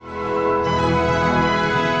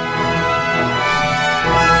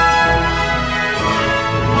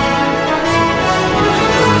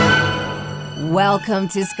Welcome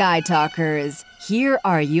to Sky Talkers. Here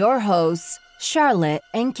are your hosts, Charlotte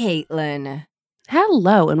and Caitlin.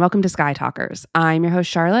 Hello, and welcome to Sky Talkers. I'm your host,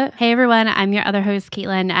 Charlotte. Hey, everyone. I'm your other host,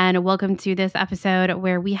 Caitlin, and welcome to this episode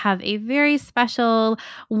where we have a very special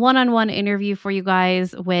one-on-one interview for you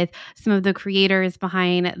guys with some of the creators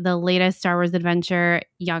behind the latest Star Wars adventure,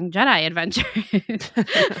 Young Jedi Adventures.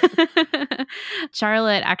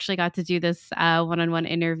 Charlotte actually got to do this one-on-one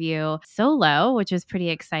interview solo, which was pretty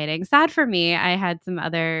exciting. Sad for me. I had some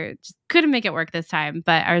other... just couldn't make it work this time,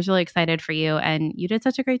 but I was really excited for you, and you did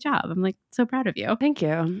such a great job. I'm so proud of you. Thank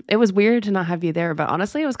you. It was weird to not have you there, but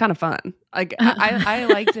honestly, it was kind of fun. I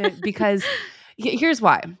liked it because here's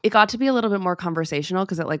why. It got to be a little bit more conversational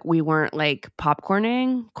because we weren't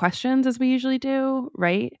popcorning questions as we usually do,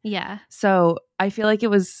 right? Yeah. So I feel like it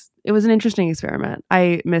was an interesting experiment.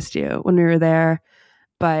 I missed you when we were there,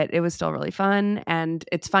 but it was still really fun. And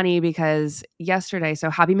it's funny because yesterday, so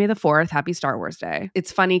happy May the 4th, happy Star Wars Day.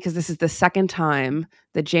 It's funny because this is the second time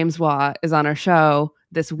that James Waugh is on our show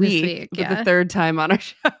this week, but the third time on our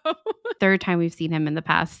show. Third time we've seen him in the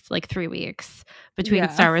past 3 weeks between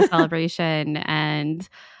Star Wars Celebration and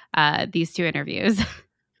these two interviews.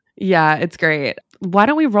 Yeah, it's great. Why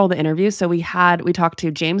don't we roll the interview? So we talked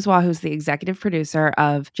to James Waugh, who's the executive producer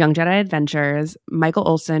of Young Jedi Adventures, Michael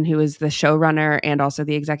Olson, who is the showrunner and also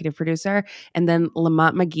the executive producer, and then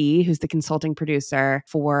Lamont Magee, who's the consulting producer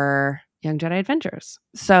for Young Jedi Adventures.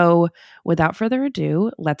 So without further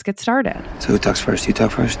ado, let's get started. So who talks first? You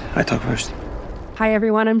talk first? I talk first. Hi,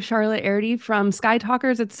 everyone. I'm Charlotte Erdy from Sky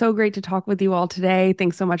Talkers. It's so great to talk with you all today.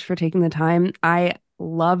 Thanks so much for taking the time. I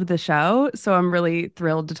love the show, so I'm really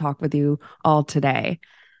thrilled to talk with you all today.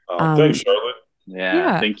 Thanks, Charlotte.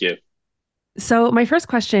 Yeah, thank you. So my first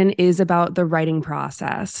question is about the writing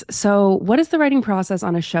process. So what is the writing process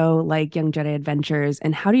on a show like Young Jedi Adventures,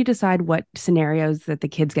 and how do you decide what scenarios that the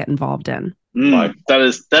kids get involved in? That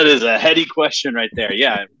is a heady question right there.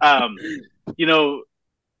 Yeah.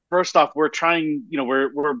 First off, we're trying,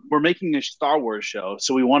 we're making a Star Wars show,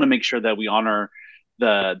 so we want to make sure that we honor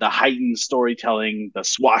the heightened storytelling, the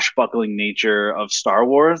swashbuckling nature of Star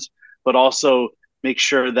Wars, but also make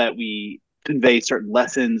sure that we convey certain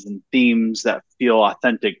lessons and themes that feel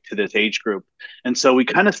authentic to this age group. And so we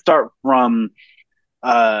kind of start from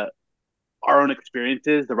our own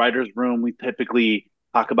experiences. The writer's room, we typically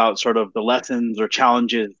talk about sort of the lessons or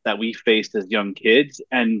challenges that we faced as young kids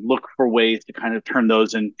and look for ways to kind of turn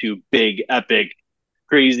those into big, epic,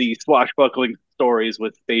 crazy, swashbuckling stories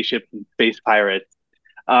with spaceships and space pirates.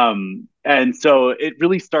 And so it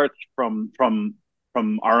really starts from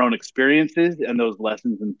our own experiences and those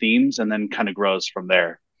lessons and themes, and then kind of grows from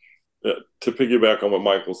there. Yeah, to piggyback on what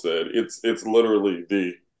Michael said, it's literally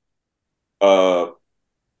the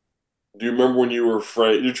do you remember when you were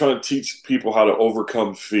afraid? You're trying to teach people how to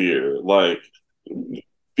overcome fear,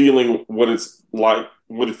 feeling what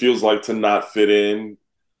it feels like to not fit in,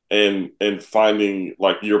 and finding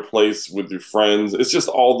your place with your friends. It's just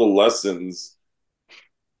all the lessons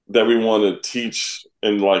that we want to teach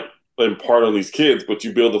and impart on these kids, but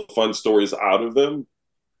you build the fun stories out of them.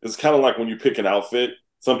 It's kind of like when you pick an outfit.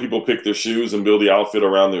 Some people pick their shoes and build the outfit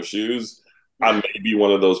around their shoes. I may be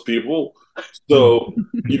one of those people. So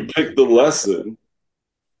you pick the lesson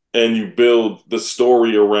and you build the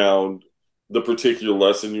story around the particular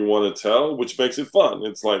lesson you want to tell, which makes it fun.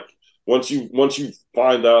 It's once you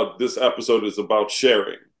find out this episode is about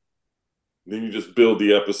sharing, then you just build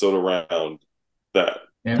the episode around that.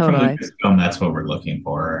 And totally. From this film, that's what we're looking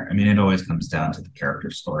for. I mean, it always comes down to the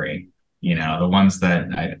character story. The ones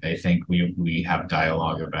that I think we have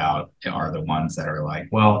dialogue about are the ones that are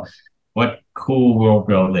what cool world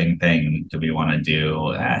building thing do we want to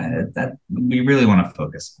do? That we really want to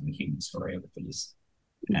focus on the human story with these.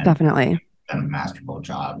 And definitely done a masterful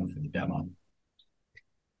job for the demo.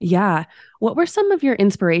 Yeah. What were some of your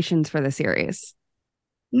inspirations for the series?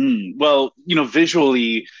 Well,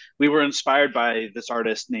 visually, we were inspired by this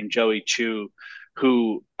artist named Joey Chu,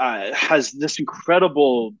 who has this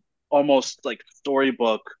incredible, almost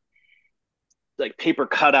storybook, paper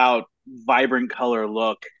cutout, vibrant color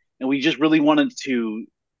look. And we just really wanted to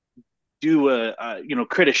do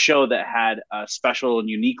create a show that had a special and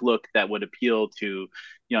unique look that would appeal to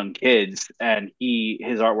young kids. And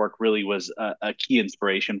his artwork really was a key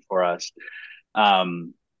inspiration for us.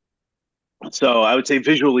 So I would say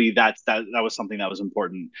visually that was something that was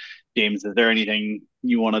important. James, is there anything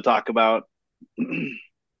you want to talk about?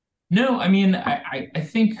 No, I mean, I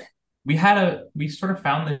think we sort of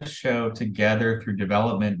found this show together through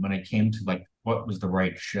development when it came to what was the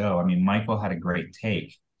right show. I mean, Michael had a great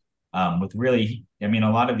take with really, I mean,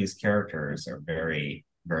 a lot of these characters are very,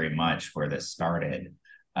 very much where this started.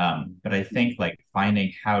 But I think like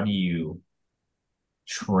finding how do you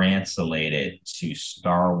translate it to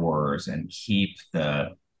Star Wars and keep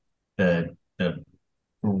the the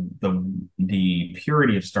the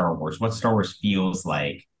purity of Star Wars, what Star Wars feels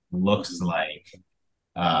like, looks like,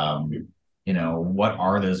 um, what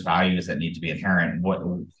are those values that need to be inherent?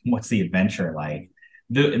 What's the adventure like?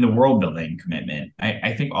 In the world building commitment.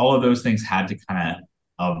 I think all of those things had to kind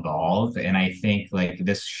of evolve. And I think like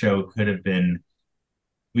this show could have been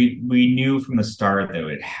we knew from the start that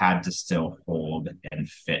it had to still hold and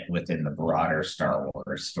fit within the broader Star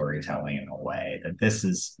Wars storytelling in a way that this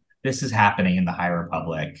is happening in the High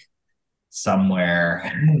Republic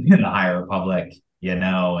somewhere in the High Republic,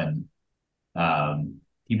 and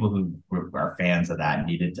people who are fans of that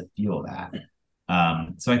needed to feel that.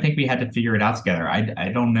 So I think we had to figure it out together. I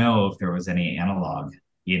don't know if there was any analog.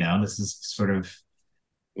 This is sort of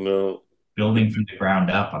No, building from the ground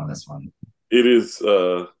up on this one. it is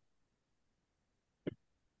a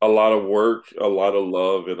lot of work, a lot of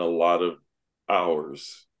love, and a lot of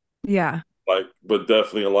hours. Yeah. But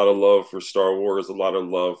definitely a lot of love for Star Wars, a lot of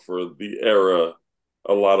love for the era,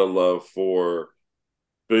 a lot of love for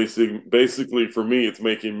basically for me, it's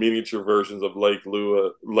making miniature versions of Luke,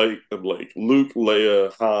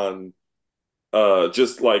 Leia, Han.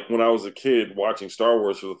 Just like when I was a kid watching Star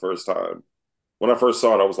Wars for the first time. When I first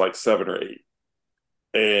saw it, I was like 7 or 8,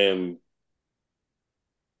 and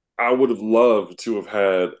I would have loved to have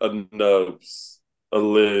had a Nubs, a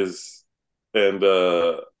Liz, and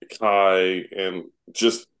Kai, and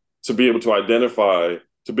just to be able to identify,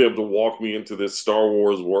 to be able to walk me into this Star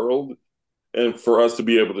Wars world, and for us to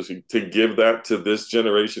be able to give that to this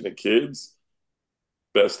generation of kids,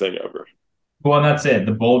 best thing ever. Well, that's it.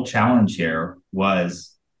 The bold challenge here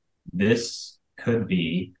was this could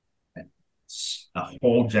be a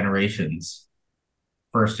whole generation's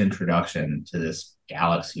first introduction to this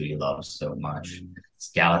galaxy we love so much,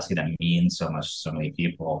 this galaxy that means so much to so many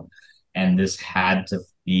people. And this had to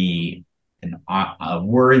be a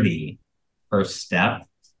worthy first step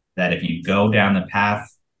that if you go down the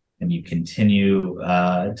path and you continue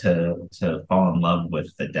to fall in love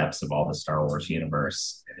with the depths of all the Star Wars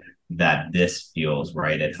universe, that this feels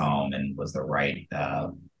right at home and was the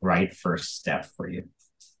right first step for you.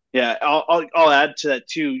 Yeah, I'll add to that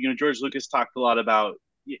too. George Lucas talked a lot about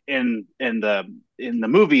in the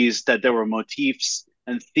movies that there were motifs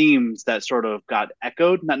and themes that sort of got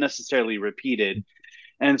echoed, not necessarily repeated.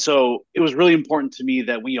 And so it was really important to me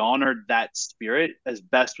that we honored that spirit as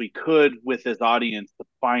best we could with this audience to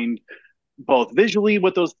find both visually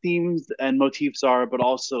what those themes and motifs are, but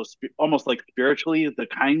also almost like spiritually the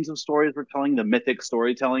kinds of stories we're telling, the mythic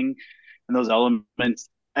storytelling and those elements,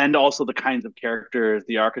 and also the kinds of characters,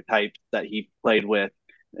 the archetypes that he played with,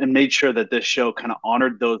 and made sure that this show kind of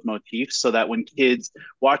honored those motifs so that when kids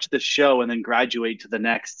watch this show and then graduate to the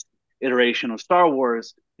next iteration of Star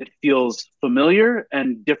Wars, it feels familiar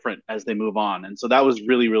and different as they move on. And so that was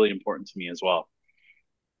really, really important to me as well.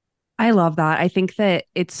 I love that. I think that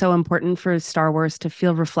it's so important for Star Wars to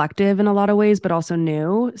feel reflective in a lot of ways, but also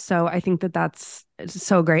new. So I think that that's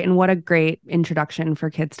so great. And what a great introduction for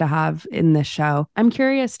kids to have in this show. I'm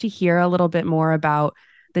curious to hear a little bit more about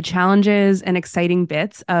the challenges and exciting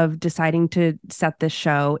bits of deciding to set this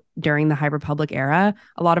show during the High Republic era.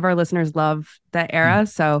 A lot of our listeners love that era.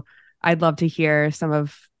 So I'd love to hear some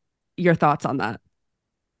of your thoughts on that.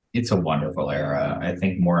 It's a wonderful era. I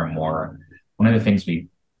think more and more, one of the things we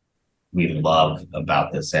love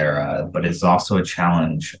about this era, but it's also a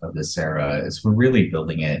challenge of this era, is we're really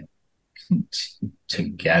building it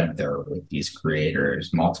together with these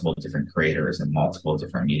creators, multiple different creators and multiple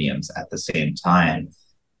different mediums at the same time.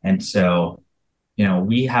 And so,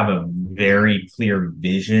 we have a very clear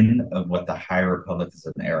vision of what the High Republic as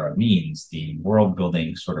an era means, the world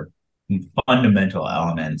building sort of fundamental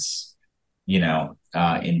elements,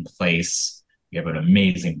 in place. We have an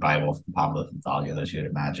amazing Bible from Pablo Fontalio, as you'd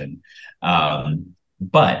imagine.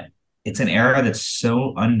 But it's an era that's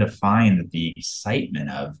so undefined that the excitement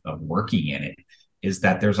of working in it is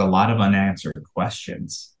that there's a lot of unanswered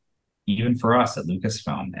questions, even for us at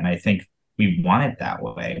Lucasfilm. And I think we want it that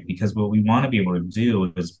way because what we want to be able to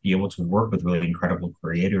do is be able to work with really incredible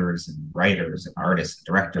creators and writers and artists and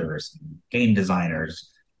directors and game designers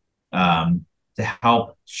to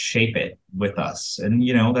help shape it with us. And,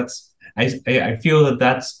 I feel that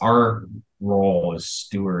that's our role as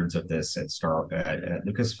stewards of this at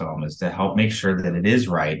Lucasfilm, is to help make sure that it is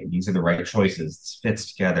right. These are the right choices. It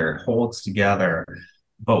fits together, it holds together.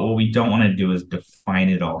 But what we don't want to do is define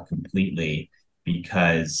it all completely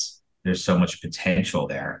because there's so much potential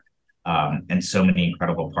there and so many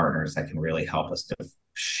incredible partners that can really help us to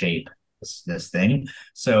shape this thing.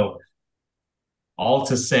 So all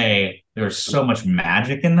to say, there's so much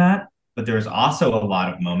magic in that, but there's also a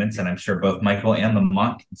lot of moments, and I'm sure both Michael and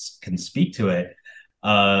Lamont can speak to it,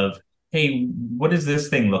 of, hey, what does this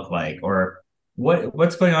thing look like? Or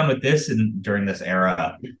what's going on with this during this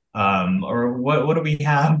era? Or what do we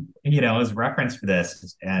have, as reference for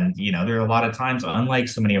this? And, there are a lot of times, unlike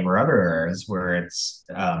so many of our other eras, where it's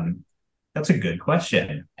that's a good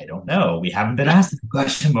question. I don't know. We haven't been asked the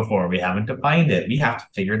question before. We haven't defined it. We have to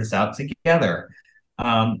figure this out together.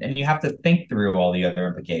 And you have to think through all the other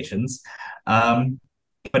implications.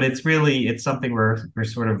 But it's something we're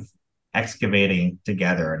sort of excavating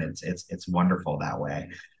together, and it's wonderful that way.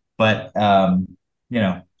 But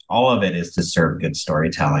all of it is to serve good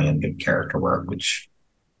storytelling and good character work, which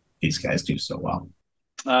these guys do so well.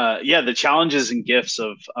 The challenges and gifts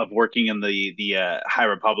of working in the High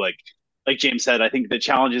Republic, like James said, I think the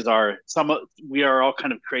challenges are we are all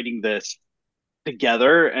kind of creating this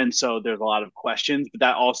together, and so there's a lot of questions, but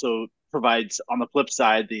that also provides, on the flip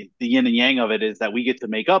side, the yin and yang of it is that we get to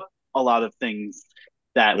make up a lot of things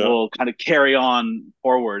that will kind of carry on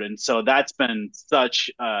forward, and so that's been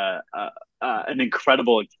such an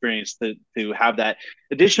incredible experience to have that.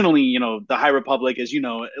 Additionally, the High Republic, as you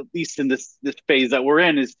know, at least in this phase that we're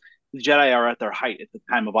in, is the Jedi are at their height. It's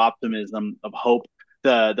a time of optimism, of hope.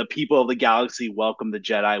 The people of the galaxy welcome the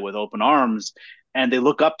Jedi with open arms, and they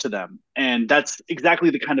look up to them. And that's exactly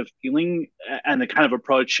the kind of feeling and the kind of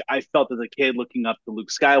approach I felt as a kid looking up to Luke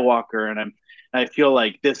Skywalker. And I feel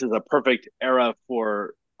like this is a perfect era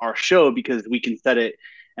for our show because we can set it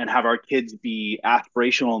and have our kids be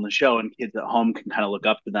aspirational in the show, and kids at home can kind of look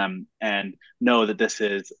up to them and know that this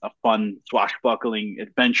is a fun, swashbuckling,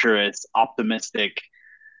 adventurous, optimistic,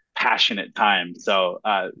 passionate time. So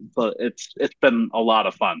it's been a lot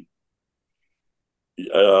of fun.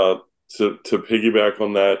 To piggyback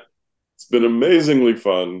on that, it's been amazingly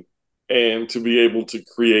fun, and to be able to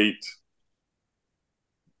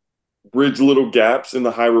bridge little gaps in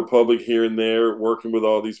the High Republic here and there, working with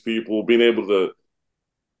all these people, being able to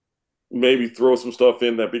maybe throw some stuff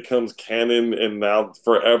in that becomes canon, and now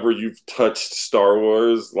forever you've touched Star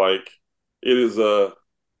Wars. Like, it's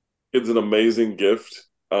an amazing gift.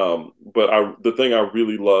 But the thing I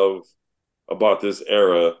really love about this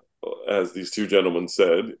era, as these two gentlemen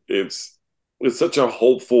said, it's such a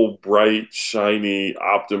hopeful, bright, shiny,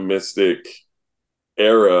 optimistic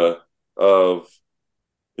era of,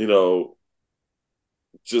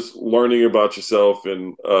 just learning about yourself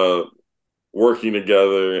and working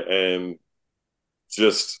together and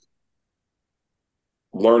just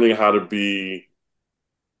learning how to be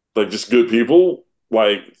like just good people,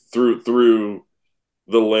 like through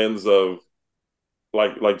the lens of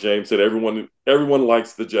like James said, everyone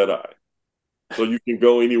likes the Jedi. So you can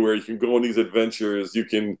go anywhere, you can go on these adventures, you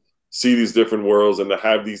can see these different worlds, and to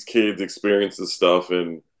have these kids experience this stuff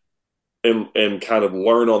and kind of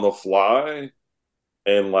learn on the fly.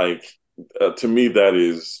 And to me, that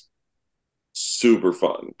is super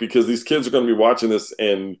fun because these kids are going to be watching this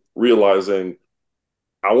and realizing,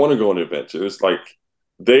 I want to go on adventures. Like,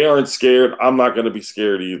 they aren't scared. I'm not going to be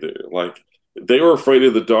scared either. Like, they were afraid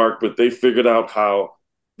of the dark, but they figured out how.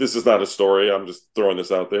 This is not a story. I'm just throwing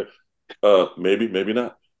this out there. Maybe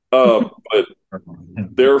not. But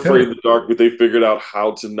they're afraid of the dark, but they figured out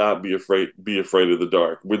how to not be afraid of the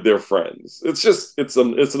dark with their friends. It's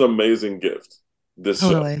an amazing gift. This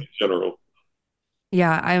Totally. show in general.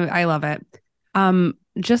 Yeah, I love it.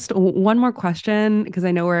 Just one more question, because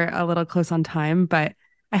I know we're a little close on time, but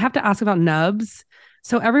I have to ask about Nubs.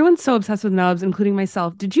 So everyone's so obsessed with Nubs, including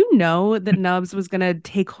myself. Did you know that Nubs was going to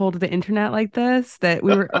take hold of the internet like this? That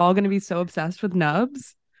we were all going to be so obsessed with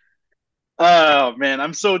Nubs? Oh man,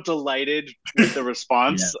 I'm so delighted with the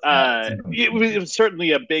response. It was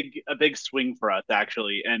certainly a big swing for us,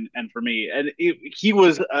 actually, and for me. And he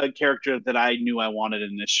was a character that I knew I wanted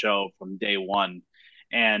in this show from day one,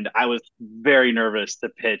 and I was very nervous to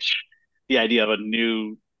pitch the idea of a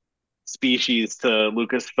new species to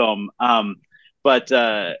Lucasfilm. But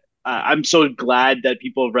I'm so glad that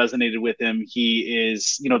people have resonated with him. He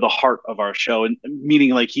is, the heart of our show, and meaning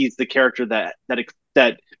like he's the character that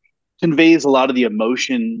conveys a lot of the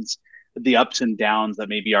emotions, the ups and downs that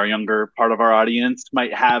maybe our younger part of our audience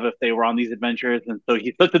might have if they were on these adventures. And so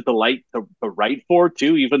he's such a delight to write for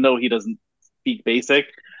too, even though he doesn't speak basic.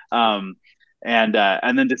 And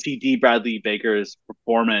then to see D. Bradley Baker's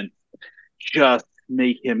performance just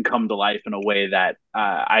make him come to life in a way that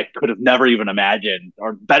I could have never even imagined,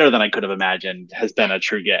 or better than I could have imagined, has been a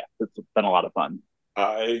true gift. It's been a lot of fun.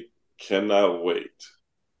 I cannot wait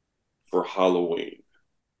for Halloween.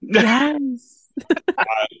 Yes.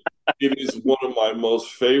 It is one of my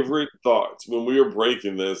most favorite thoughts when we were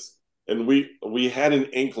breaking this, and we had an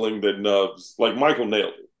inkling that Nubs, like Michael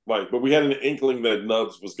nailed it, but we had an inkling that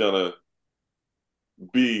Nubs was gonna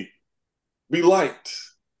be liked.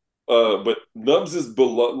 But Nubs is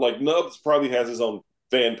beloved. Like Nubs probably has his own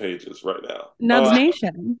fan pages right now. Nubs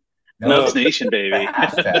Nation. Nubs Nation, baby.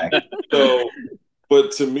 Hashtag. So,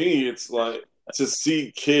 but to me, it's like to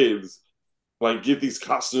see kids like get these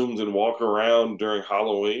costumes and walk around during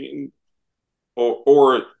Halloween,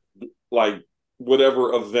 or like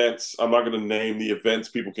whatever events. I'm not going to name the events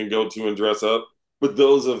people can go to and dress up, but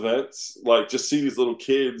those events, like just see these little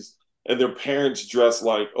kids and their parents dress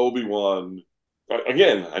like Obi-Wan.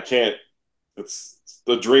 Again, I can't. It's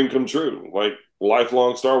the dream come true. Like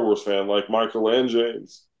lifelong Star Wars fan, like Michael and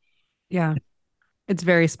James. Yeah. It's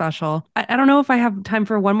very special. I don't know if I have time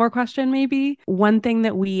for one more question, maybe. One thing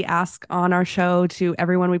that we ask on our show to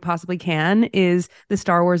everyone we possibly can is the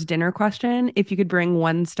Star Wars dinner question. If you could bring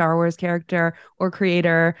one Star Wars character or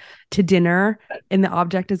creator to dinner and the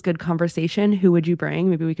object is good conversation, who would you bring?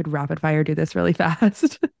 Maybe we could rapid fire do this really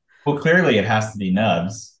fast. Well, clearly it has to be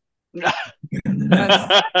Nubs. I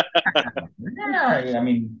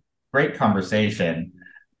mean, great conversation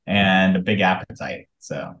and a big appetite.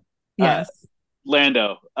 So Yes.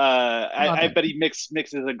 Lando. I bet he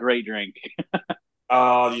mixes a great drink.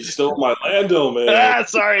 Oh, you stole my Lando, man.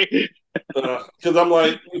 Sorry. Because I'm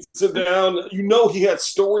like, sit down. You know he had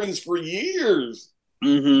stories for years.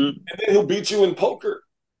 Mm-hmm. And then he'll beat you in poker.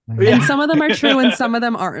 And some of them are true and some of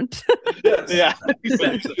them aren't. Yes. Yeah.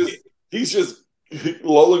 He's just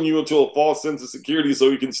lulling you into a false sense of security so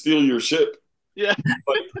he can steal your ship. Yeah.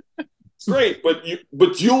 Like, it's great,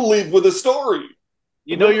 but you'll leave with a story.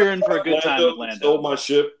 You know you're in for a good time with Lando. Stole my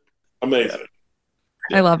ship. Amazing.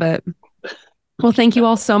 I love it. Well, thank you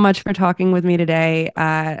all so much for talking with me today.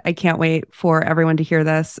 I can't wait for everyone to hear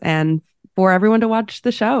this and for everyone to watch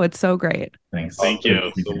the show. It's so great. Thanks. Thank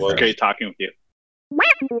you. It's great talking with you.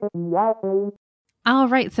 All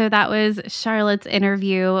right. So that was Charlotte's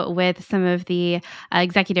interview with some of the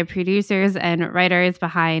executive producers and writers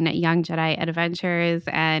behind Young Jedi Adventures.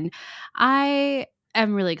 And I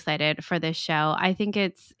am really excited for this show. I think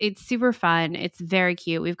it's super fun. It's very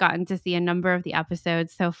cute. We've gotten to see a number of the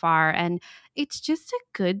episodes so far, and it's just a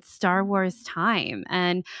good Star Wars time.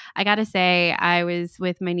 And I got to say, I was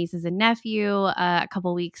with my nieces and nephew a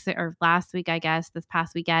couple weeks, or last week, I guess, this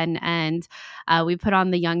past weekend, and we put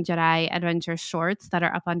on the Young Jedi Adventure shorts that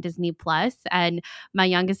are up on Disney Plus. And my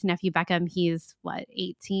youngest nephew, Beckham, he's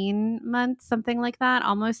 18 months, something like that,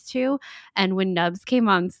 almost 2. And when Nubs came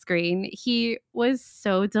on screen, he was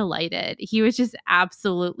so delighted. He was just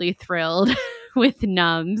absolutely thrilled with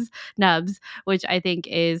Nubs, which I think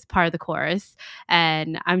is part of the chorus.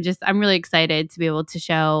 And I'm really excited to be able to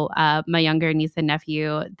show my younger niece and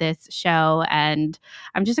nephew this show. And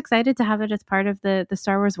I'm just excited to have it as part of the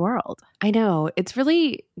Star Wars world. I know. It's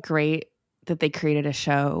really great that they created a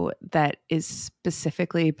show that is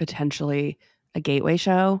specifically potentially a gateway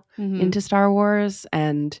show into Star Wars.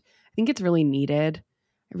 And I think it's really needed.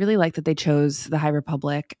 I really like that they chose the High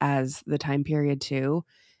Republic as the time period too.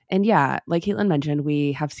 And yeah, like Caitlin mentioned,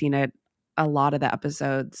 we have seen it a lot of the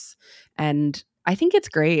episodes, and I think it's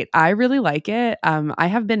great. I really like it. I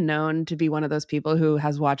have been known to be one of those people who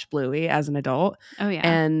has watched Bluey as an adult. Oh yeah,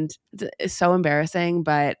 and it's so embarrassing.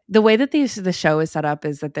 But the way that the show is set up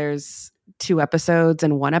is that there's 2 episodes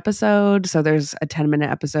in one episode. So there's a 10-minute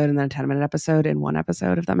episode and then a 10-minute episode in one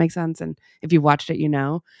episode, if that makes sense. And if you've watched it, you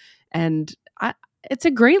know. And it's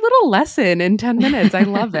a great little lesson in 10 minutes. I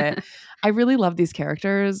love it. I really love these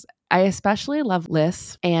characters. I especially love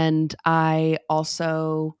Liz, and I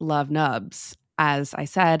also love Nubs. As I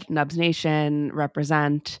said, Nubs Nation,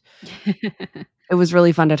 represent. It was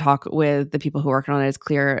really fun to talk with the people who work on it. It's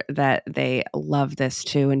clear that they love this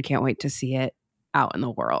too and can't wait to see it out in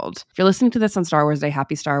the world. If you're listening to this on Star Wars Day,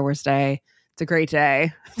 happy Star Wars Day. It's a great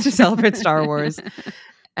day to celebrate Star Wars.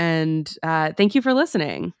 And thank you for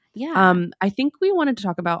listening. Yeah. I think we wanted to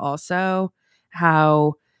talk about also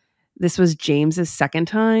how this was James's second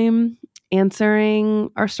time answering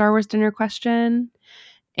our Star Wars dinner question.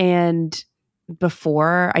 And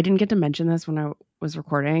before, I didn't get to mention this when I was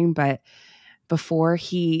recording, but before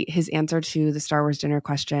his answer to the Star Wars dinner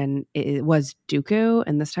question, it was Dooku,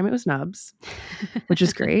 and this time it was Nubs, which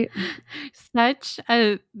is great.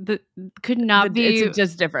 Could not be it's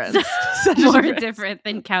just different. more different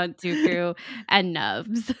than Count Dooku and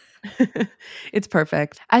Nubs. It's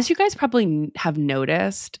perfect. As you guys probably have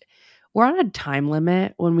noticed, we're on a time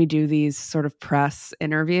limit when we do these sort of press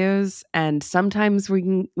interviews, and sometimes we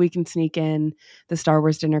can sneak in the Star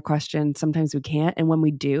Wars dinner question, sometimes we can't, and when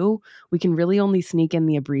we do, we can really only sneak in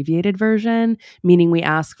the abbreviated version, meaning we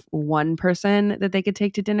ask one person that they could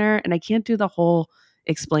take to dinner, and I can't do the whole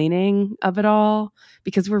explaining of it all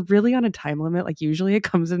because we're really on a time limit. Like usually it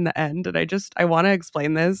comes in the end, and I want to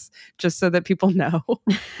explain this just so that people know.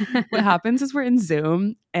 What happens is we're in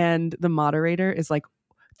Zoom and the moderator is like,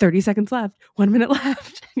 30 seconds left, 1 minute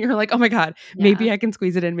left. And you're like, oh my God, maybe I can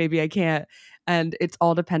squeeze it in, maybe I can't. And it's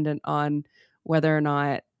all dependent on whether or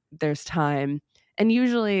not there's time. And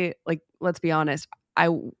usually, like, let's be honest, I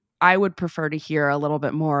would prefer to hear a little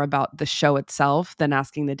bit more about the show itself than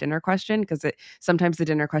asking the dinner question, because sometimes the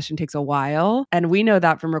dinner question takes a while. And we know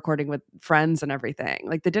that from recording with friends and everything.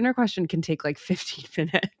 Like the dinner question can take like 15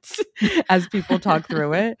 minutes as people talk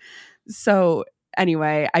through it. So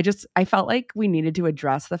anyway, I felt like we needed to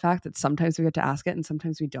address the fact that sometimes we get to ask it and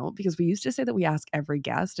sometimes we don't, because we used to say that we ask every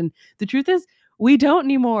guest. And the truth is, we don't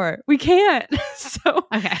anymore. We can't. So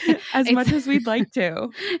as much as we'd like to.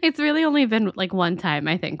 It's really only been like one time,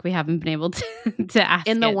 I think, we haven't been able to ask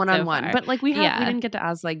in the it one-on-one. so but like we didn't get to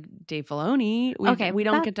ask like Dave Filoni. We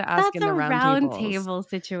don't get to ask in the round table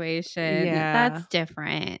situation. Yeah. That's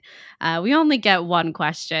different. We only get one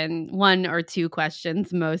or two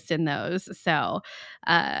questions most in those. So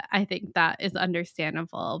I think that is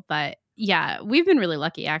understandable. But yeah, we've been really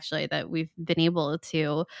lucky actually that we've been able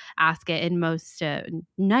to ask it in most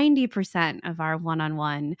 90% of our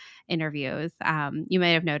one-on-one interviews. You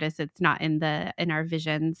may have noticed it's not in our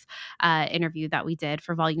Visions interview that we did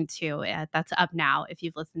for Volume 2. That's up now if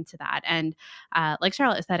you've listened to that. And like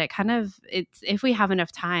Charlotte said, it's if we have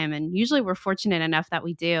enough time, and usually we're fortunate enough that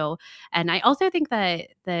we do. And I also think that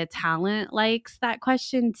the talent likes that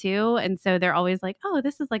question too, and so they're always like, oh,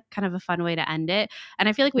 this is like kind of a fun way to end it. And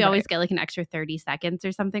I feel like we always get like an extra 30 seconds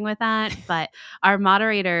or something with that. But our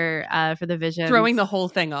moderator for the Visions, throwing the whole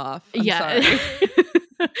thing off. I'm sorry.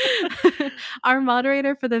 Our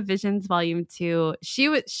moderator for the Visions Volume 2, she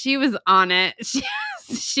was on it.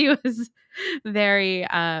 She was very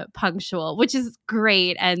punctual, which is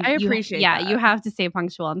great. And I appreciate that. You have to stay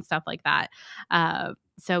punctual and stuff like that.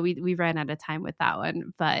 So we ran out of time with that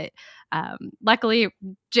one. But luckily,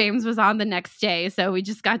 James was on the next day, so we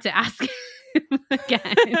just got to ask him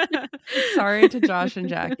again. Sorry to Josh and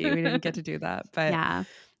Jackie. We didn't get to do that. But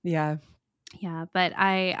yeah. But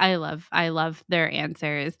I love their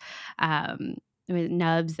answers. With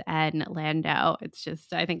Nubs and Lando, it's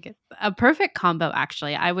just, I think it's a perfect combo.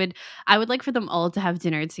 Actually, I would like for them all to have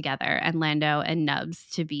dinner together, and Lando and Nubs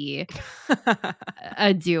to be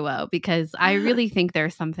a duo, because I really think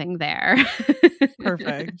there's something there.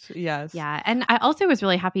 Perfect. Yes. Yeah. And I also was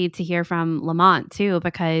really happy to hear from Lamont too,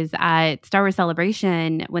 because at Star Wars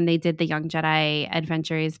Celebration, when they did the Young Jedi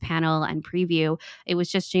Adventures panel and preview, it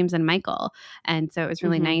was just James and Michael. And so it was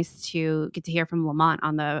really nice to get to hear from Lamont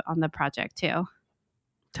on the project too.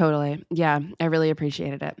 Totally. Yeah. I really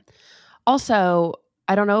appreciated it. Also,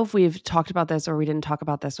 I don't know if we've talked about this or we didn't talk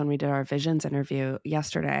about this when we did our Visions interview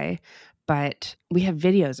yesterday, but we have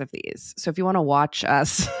videos of these. So if you want to watch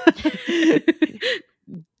us,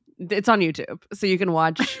 it's on YouTube. So you can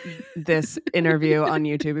watch this interview on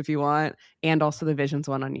YouTube if you want, and also the Visions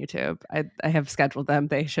one on YouTube. I have scheduled them.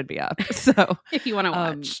 They should be up. So if you want to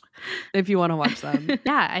watch. If you want to watch them.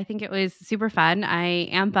 Yeah, I think it was super fun. I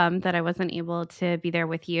am bummed that I wasn't able to be there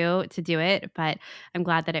with you to do it, but I'm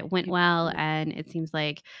glad that it went well, and it seems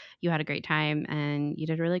like you had a great time and you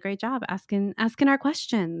did a really great job asking our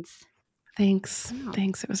questions. Thanks.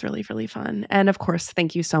 It was really, really fun. And of course,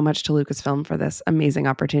 thank you so much to Lucasfilm for this amazing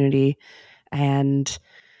opportunity. And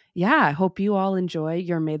yeah, I hope you all enjoy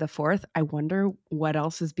your May the 4th. I wonder what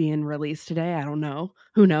else is being released today. I don't know.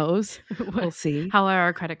 Who knows? We'll see. How are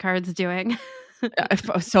our credit cards doing?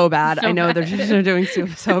 So bad. I know they're doing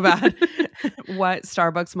so bad. What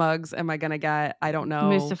Starbucks mugs am I going to get? I don't know.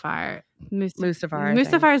 Mustafar.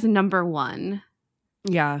 Mustafar is number one.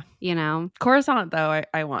 Yeah. You know, Coruscant though,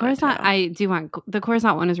 I want Coruscant. I do want the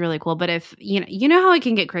Coruscant one is really cool, but if you know how it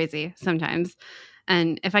can get crazy sometimes,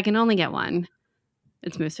 and if I can only get one,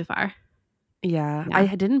 it's Mustafar. Yeah.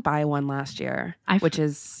 I didn't buy one last year, I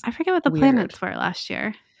forget what the weird. planets were last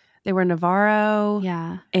year. They were Navarro.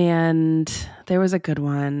 Yeah. And there was a good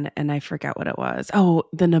one, and I forget what it was. Oh,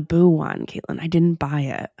 the Naboo one, Caitlin. I didn't buy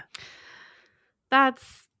it. That's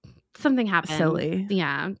something happened. Silly.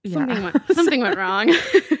 Yeah. Something went wrong.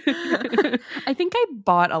 I think I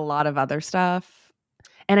bought a lot of other stuff.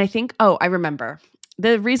 And I think, I remember.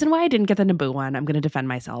 The reason why I didn't get the Naboo one, I'm going to defend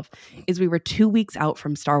myself, is we were 2 weeks out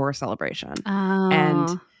from Star Wars Celebration. Oh.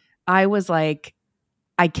 And I was like,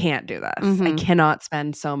 I can't do this. Mm-hmm. I cannot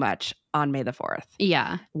spend so much on May the 4th.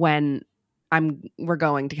 Yeah. When we're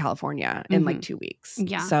going to California in like 2 weeks.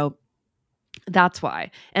 Yeah. So that's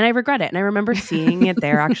why. And I regret it. And I remember seeing it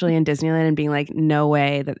there actually in Disneyland and being like, no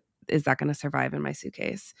way is that going to survive in my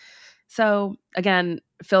suitcase. So again,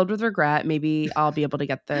 filled with regret. Maybe I'll be able to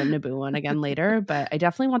get the Naboo one again later, but I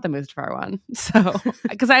definitely want the Mustafar one. So,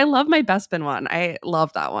 because I love my Bespin one. I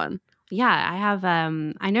love that one. Yeah, I have,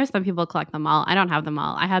 I know some people collect them all. I don't have them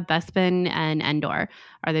all. I have Bespin and Endor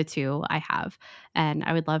are the two I have. And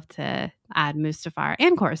I would love to add Mustafar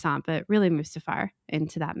and Coruscant, but really Mustafar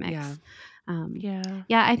into that mix. Yeah.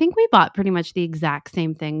 I think we bought pretty much the exact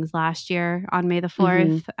same things last year on May the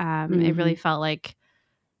 4th. It really felt like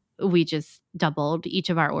we just doubled each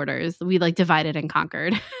of our orders. We like divided and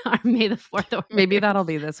conquered our May the 4th orders. Maybe that'll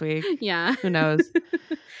be this week. Yeah. Who knows?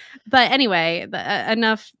 But anyway,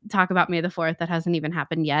 enough talk about May the 4th that hasn't even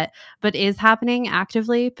happened yet, but is happening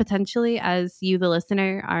actively, potentially, as you, the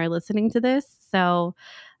listener, are listening to this. So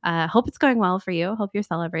hope it's going well for you. Hope you're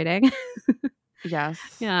celebrating. Yes.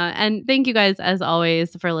 Yeah. And thank you guys, as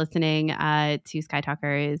always, for listening to Sky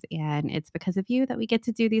Talkers. And it's because of you that we get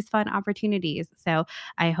to do these fun opportunities. So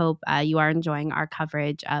I hope you are enjoying our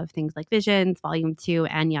coverage of things like Visions, Volume 2,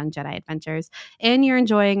 and Young Jedi Adventures. And you're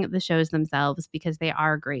enjoying the shows themselves because they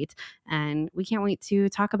are great. And we can't wait to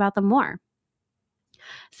talk about them more.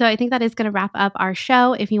 So I think that is going to wrap up our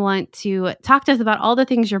show. If you want to talk to us about all the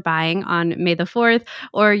things you're buying on May the 4th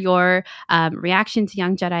or your reaction to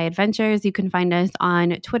Young Jedi Adventures, you can find us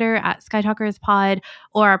on Twitter at SkyTalkersPod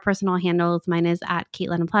or our personal handles. Mine is at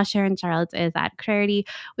Caitlin Plusher and Charlotte's is at Clarity.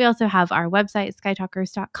 We also have our website,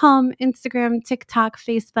 skytalkers.com, Instagram, TikTok,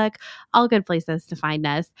 Facebook, all good places to find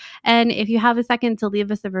us. And if you have a second to leave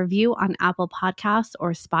us a review on Apple Podcasts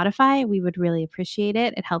or Spotify, we would really appreciate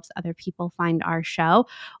it. It helps other people find our show.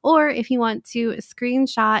 Or if you want to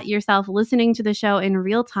screenshot yourself listening to the show in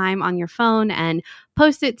real time on your phone and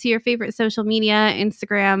post it to your favorite social media,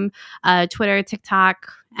 Instagram, Twitter,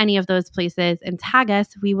 TikTok, any of those places, and tag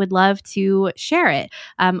us, we would love to share it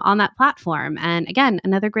on that platform. And again,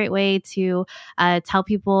 another great way to tell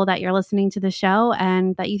people that you're listening to the show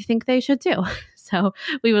and that you think they should too. So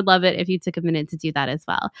we would love it if you took a minute to do that as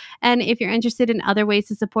well. And if you're interested in other ways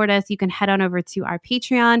to support us, you can head on over to our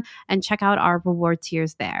Patreon and check out our reward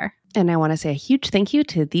tiers there. And I want to say a huge thank you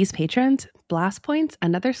to these patrons: Blast Points,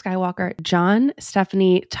 Another Skywalker, John,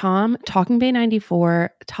 Stephanie, Tom, Talking Bay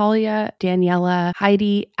 94, Talia, Daniela,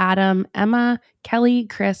 Heidi, Adam, Emma, Kelly,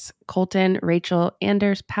 Chris, Colton, Rachel,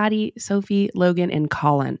 Anders, Patty, Sophie, Logan, and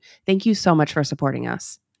Colin. Thank you so much for supporting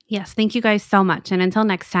us. Yes, thank you guys so much. And until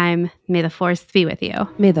next time, may the Force be with you.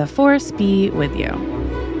 May the Force be with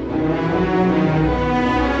you.